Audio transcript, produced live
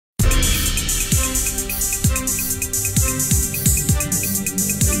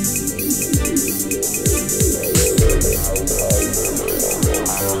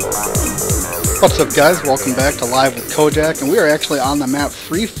What's up, guys? Welcome back to Live with xKOxJAKx, and we are actually on the map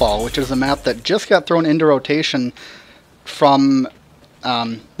Freefall, which is a map that just got thrown into rotation from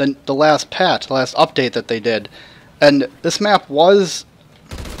the last patch, the last update that they did. And this map was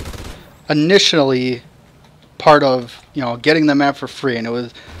initially part of, getting the map for free, and it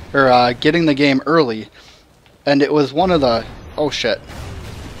was, getting the game early, and it was one of the, oh shit,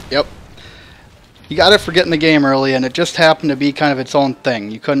 yep. You got it for getting the game early, and it just happened to be kind of its own thing.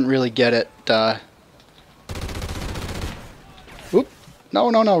 You couldn't really get it. Oop! No,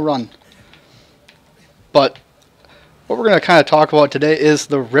 run. But what we're going to kind of talk about today is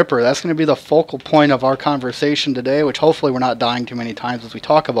the Ripper. That's going to be the focal point of our conversation today, which hopefully we're not dying too many times as we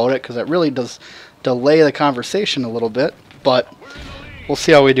talk about it, because it really does delay the conversation a little bit. But we'll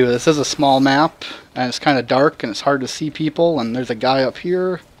see how we do. This is a small map, and it's kind of dark, and it's hard to see people, and there's a guy up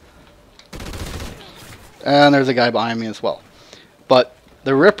here. And there's a guy behind me as well. But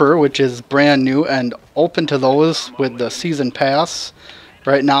the Ripper, which is brand new and open to those with the season pass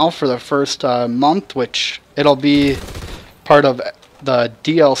right now for the first month, which it'll be part of the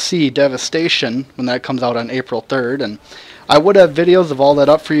DLC Devastation when that comes out on April 3rd. And I would have videos of all that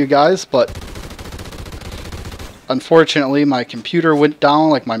up for you guys, but unfortunately my computer went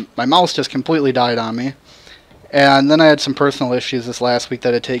down, like my mouse just completely died on me. And then I had some personal issues this last week that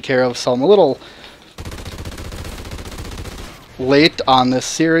I had to take care of, so I'm a little late on this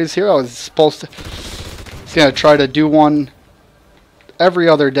series here. I was going to try to do one every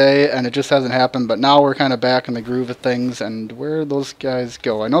other day, and it just hasn't happened, but now we're kind of back in the groove of things. And where those guys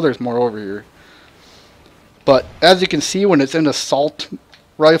go? I know there's more over here, but as you can see, when it's in assault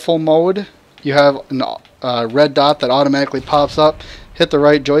rifle mode, you have a red dot that automatically pops up. Hit the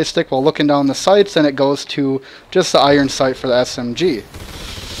right joystick while looking down the sights, and it goes to just the iron sight for the SMG.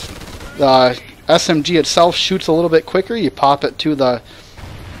 The SMG itself shoots a little bit quicker. You pop it to the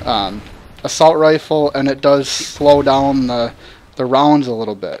assault rifle, and it does slow down the rounds a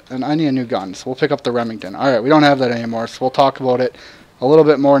little bit. And I need a new gun, so we'll pick up the Remington. Alright, we don't have that anymore, so we'll talk about it a little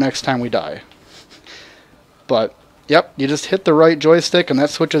bit more next time we die. But, yep, you just hit the right joystick, and that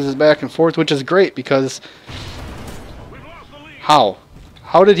switches it back and forth, which is great, because how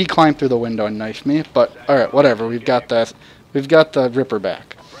did he climb through the window and knife me? But, alright, whatever, we've got that. We've got the Ripper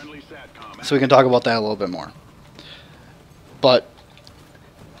back, so we can talk about that a little bit more. But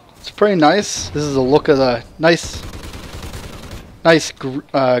it's pretty nice. This is a look of the nice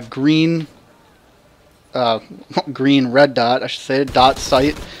green, red dot, I should say, dot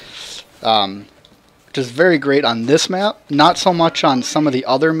sight, which is very great on this map. Not so much on some of the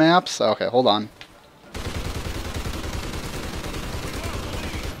other maps. Okay, hold on.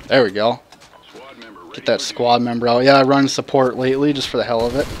 There we go. Get that squad member out. Yeah, I run support lately just for the hell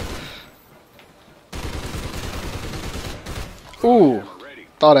of it. Ooh,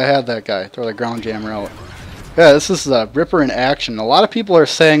 thought I had that guy. Throw the ground jammer out. Yeah, this is the Ripper in action. A lot of people are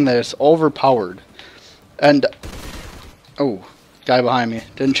saying that it's overpowered. And, oh, guy behind me.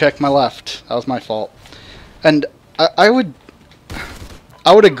 Didn't check my left. That was my fault. And I would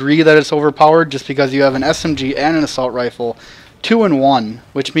agree that it's overpowered just because you have an SMG and an assault rifle 2 in 1,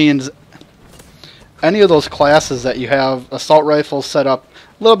 which means any of those classes that you have assault rifles set up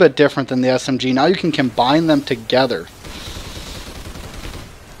a little bit different than the SMG. Now you can combine them together.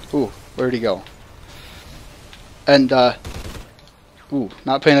 Ooh, where'd he go? And, ooh,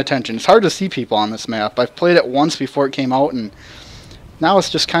 not paying attention. It's hard to see people on this map. I've played it once before it came out, and now it's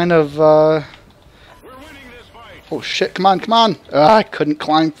just kind of, oh shit, come on. I couldn't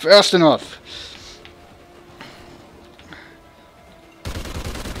climb fast enough.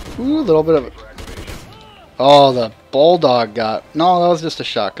 Ooh, a little bit of, oh, the Bulldog got, no, that was just a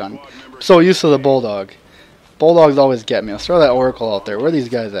shotgun. I'm so used to the Bulldog. Bulldogs always get me. Let's throw that Oracle out there. Where are these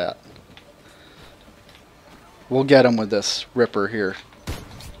guys at? We'll get them with this Ripper here.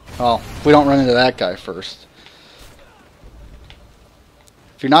 Well, if we don't run into that guy first.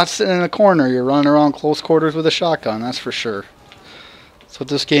 If you're not sitting in a corner, you're running around close quarters with a shotgun, that's for sure. That's what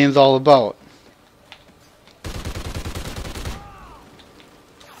this game's all about.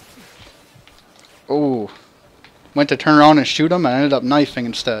 Oh, went to turn around and shoot him, and I ended up knifing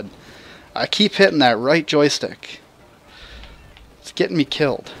instead. I keep hitting that right joystick. It's getting me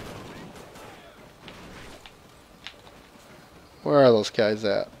killed. Where are those guys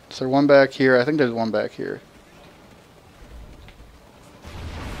at? Is there one back here? I think there's one back here.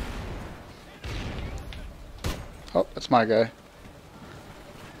 Oh, that's my guy.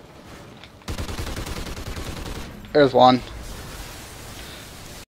 There's one.